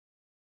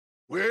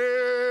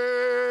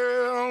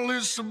Well,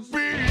 it's a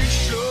big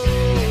show.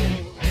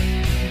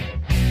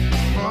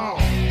 Oh,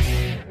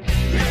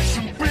 it's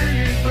a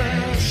big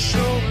bad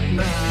show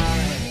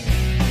tonight.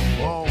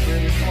 Oh,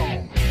 baby, come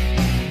on.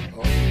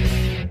 Oh.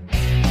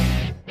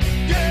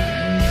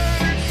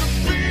 Yeah, it's a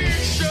big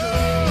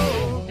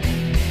show.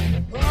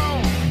 Oh,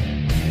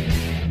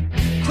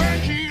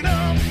 crank it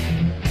up,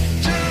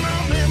 turn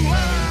on them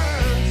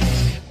lights,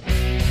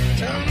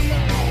 turn them on.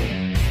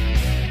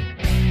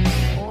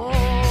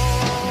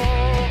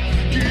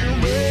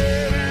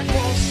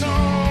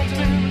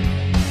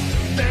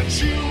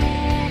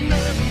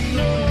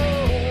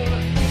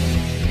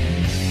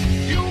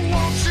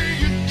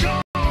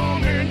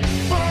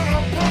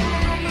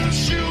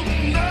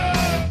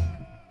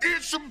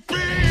 It's a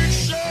big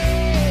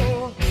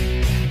show.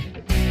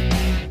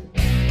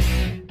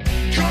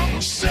 Come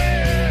and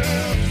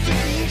set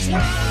things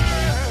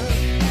right.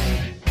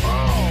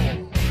 Oh,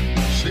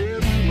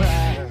 set them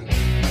right.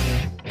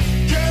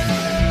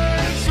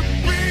 Yeah, it's a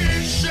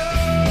big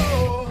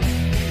show.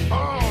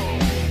 Oh,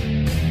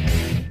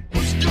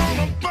 who's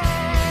gonna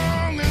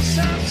burn this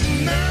house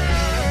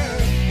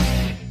tonight?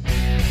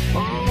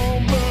 Oh,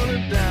 burn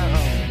it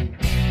down.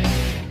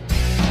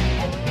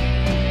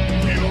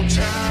 Your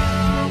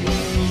time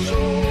is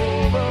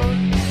over.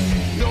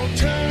 Your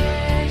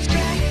time's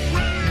come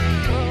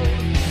around.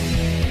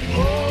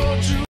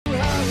 Hold you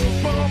high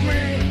above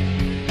me,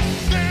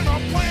 then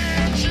I'll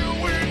plant you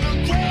in the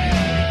ground.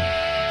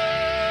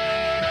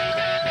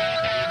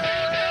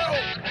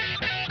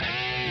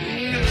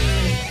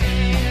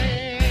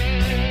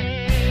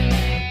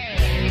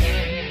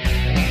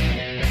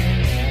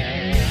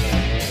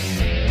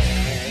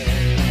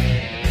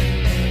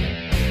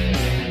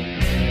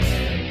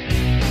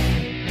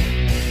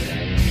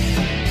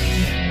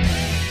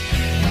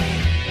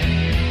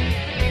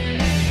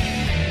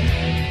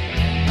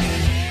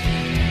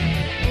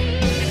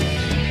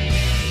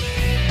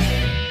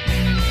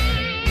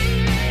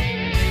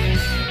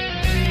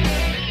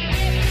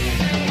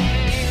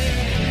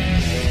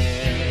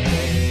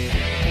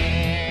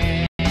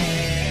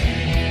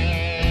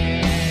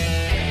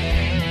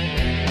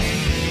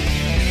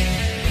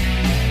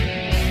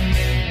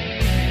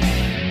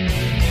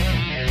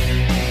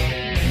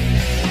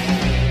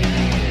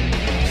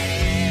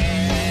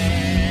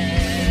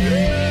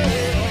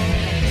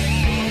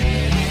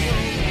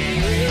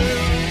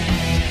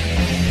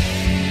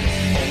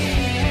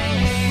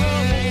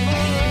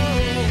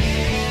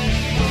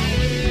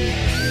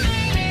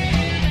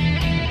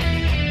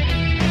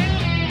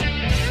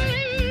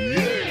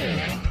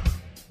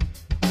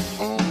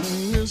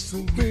 It's a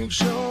big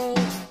show.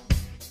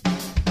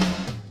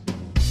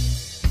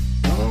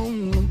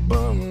 I'm gonna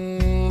burn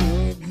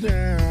it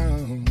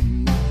down.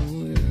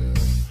 Oh, yeah.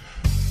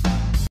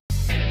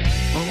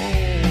 Oh,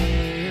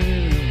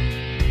 yeah.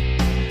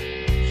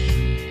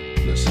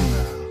 Listen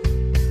now.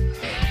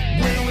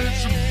 Well,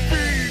 it's a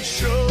big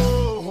show.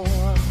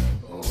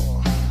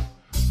 Oh,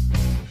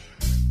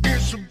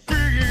 it's a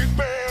big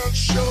bad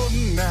show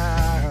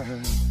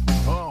tonight.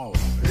 Oh,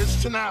 it's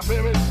tonight,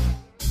 baby.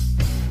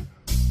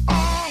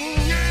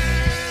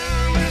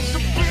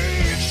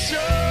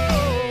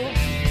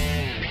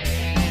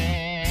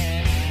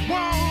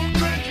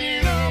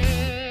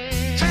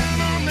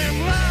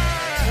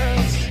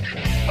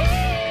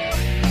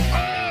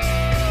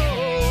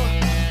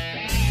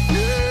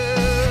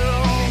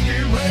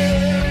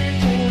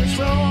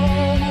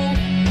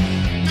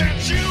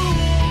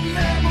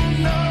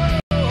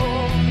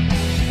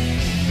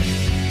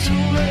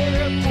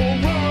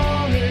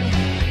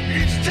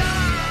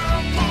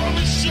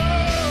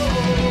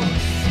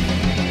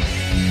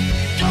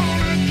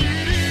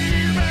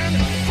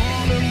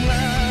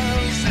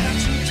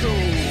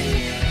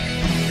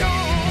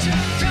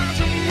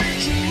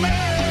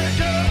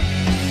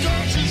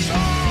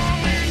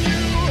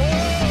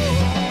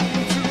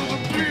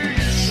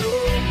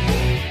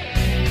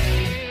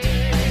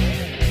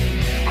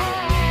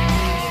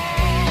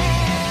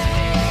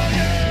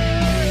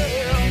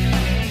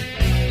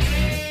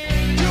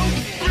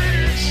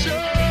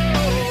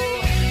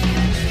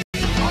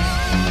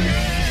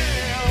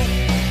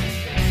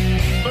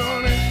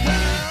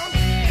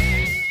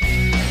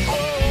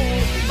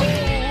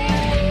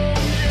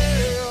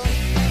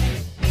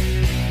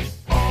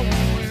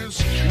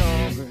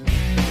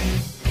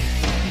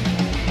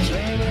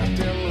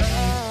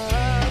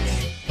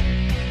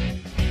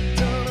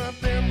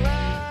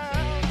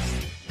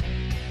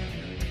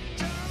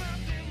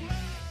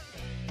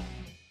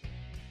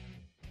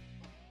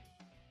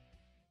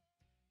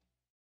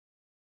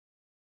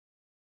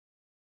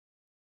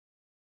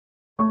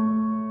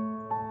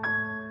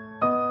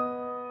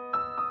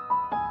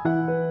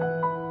 Thank you.